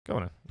go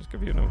on. Let's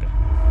give you another go.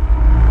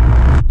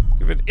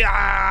 Give it.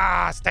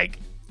 Yeah, steak.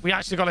 We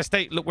actually got a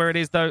steak. Look where it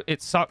is, though.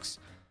 It sucks.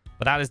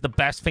 But that is the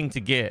best thing to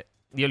get.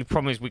 The only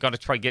problem is we got to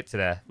try get to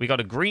there. We got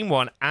a green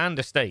one and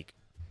a steak.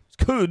 This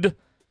could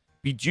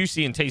be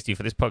juicy and tasty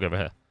for this pug over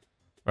here.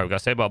 Right, we got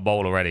to say about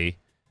bowl already.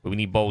 But we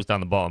need bowls down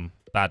the bottom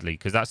badly.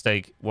 Because that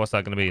steak, what's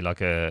that going to be?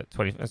 Like a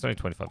 20... It's only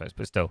 25 minutes,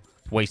 but still.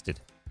 It's wasted.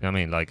 You know what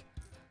I mean? Like,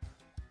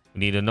 we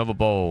need another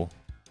bowl.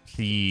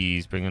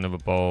 Please bring another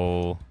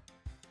bowl.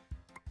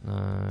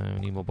 No,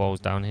 we need more bowls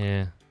down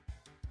here.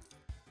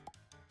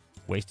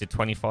 Wasted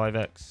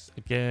 25x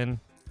again.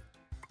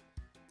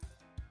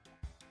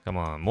 Come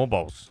on, more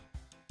bowls.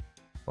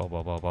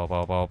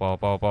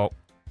 Bowl.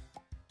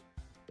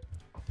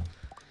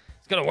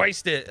 It's gonna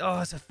waste it. Oh,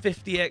 it's a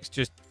 50x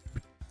just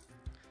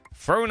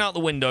thrown out the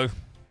window.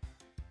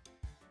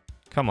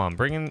 Come on,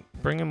 bring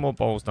in more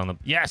bowls down the...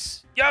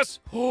 Yes! Yes!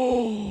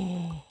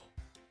 Oh!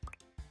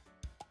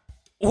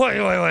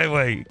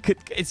 Wait.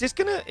 Is this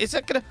gonna... Is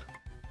that gonna...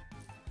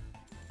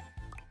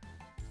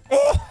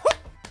 Oh!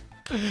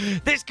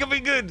 This could be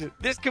good.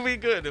 This could be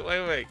good.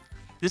 Wait.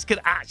 This could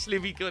actually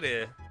be good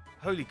here.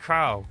 Holy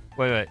crow.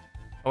 Wait.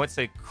 I would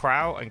say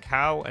crow and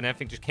cow and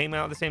everything just came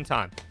out at the same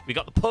time. We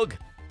got the pug.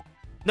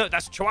 No,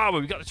 that's Chihuahua.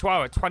 We got the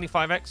Chihuahua at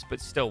 25x, but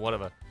still,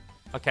 whatever.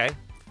 Okay.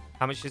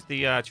 How much is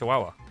the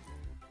Chihuahua?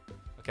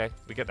 Okay,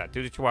 we get that.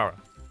 Do the Chihuahua.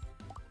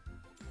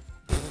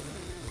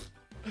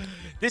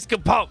 This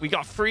could pop. We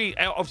got 3.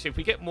 Obviously, if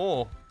we get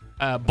more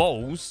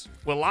bowls,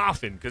 we're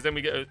laughing because then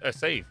we get a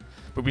save.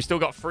 But we still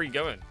got 3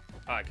 going.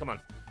 All right, come on.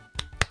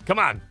 Come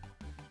on.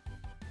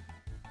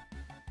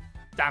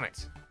 Damn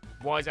it.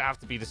 Why does it have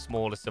to be the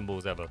smallest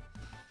symbols ever?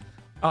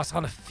 Oh, it's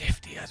on a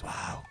 50 as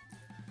well.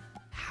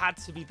 Had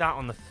to be that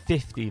on the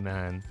 50,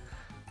 man.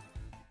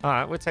 All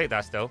right, we'll take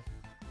that still.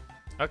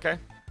 Okay.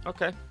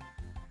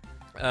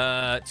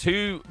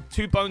 Two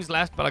bones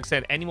left, but like I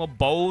said, any more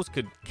bowls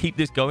could keep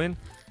this going.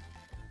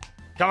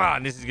 Come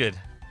on, this is good.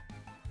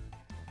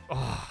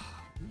 Oh,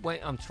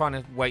 wait, I'm trying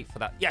to wait for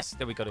that. Yes,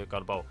 there we go.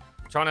 Got a bowl.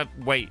 I'm trying to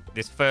wait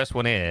this first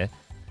one here.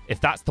 If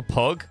that's the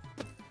pug,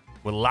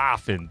 we're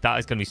laughing. That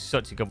is going to be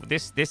such a good...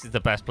 This is the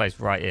best place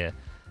right here.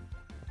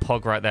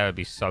 Pug right there would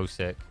be so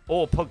sick.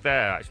 Or pug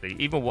there, actually.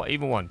 Either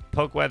one.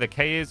 Pug where the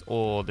K is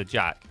or the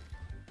jack.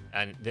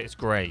 And it's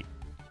great.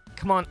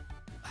 Come on.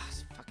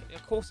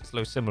 Of course it's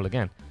low symbol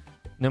again.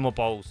 No more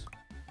bowls.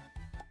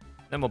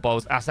 No more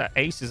bowls. That's that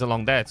ace is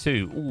along there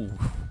too. Ooh.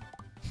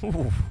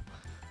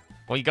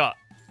 What you got?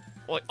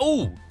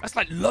 Oh, that's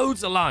like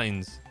loads of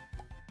lines.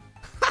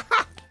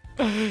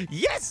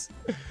 Yes.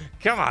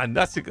 Come on.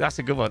 That's a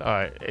good one. All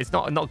right. It's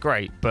not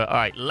great, but all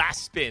right.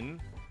 Last spin.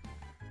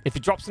 If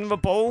it drops another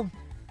bowl,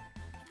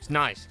 it's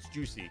nice. It's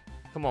juicy.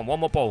 Come on. One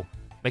more bowl.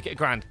 Make it a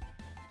grand.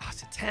 Oh,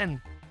 it's a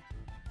 10.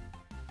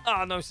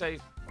 Oh, no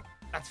save.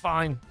 That's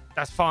fine.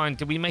 That's fine.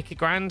 Did we make a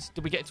grand?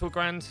 Did we get to a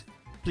grand?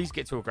 Please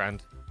get to a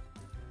grand.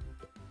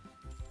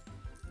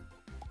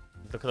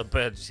 Look at the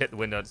bird just hit the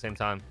window at the same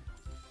time.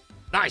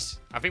 Nice.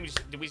 I think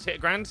did we just hit a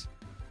grand?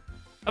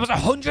 That was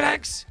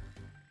 100x.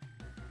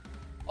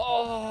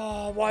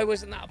 Oh, why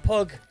wasn't that a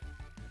pug?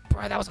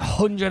 Bro, that was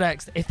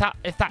 100x. If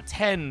that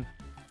 10.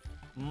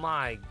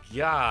 My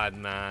God,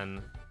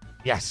 man.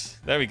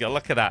 Yes. There we go.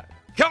 Look at that.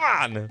 Come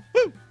on.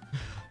 Woo.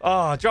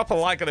 Oh, drop a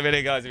like on the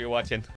video, guys, if you're watching.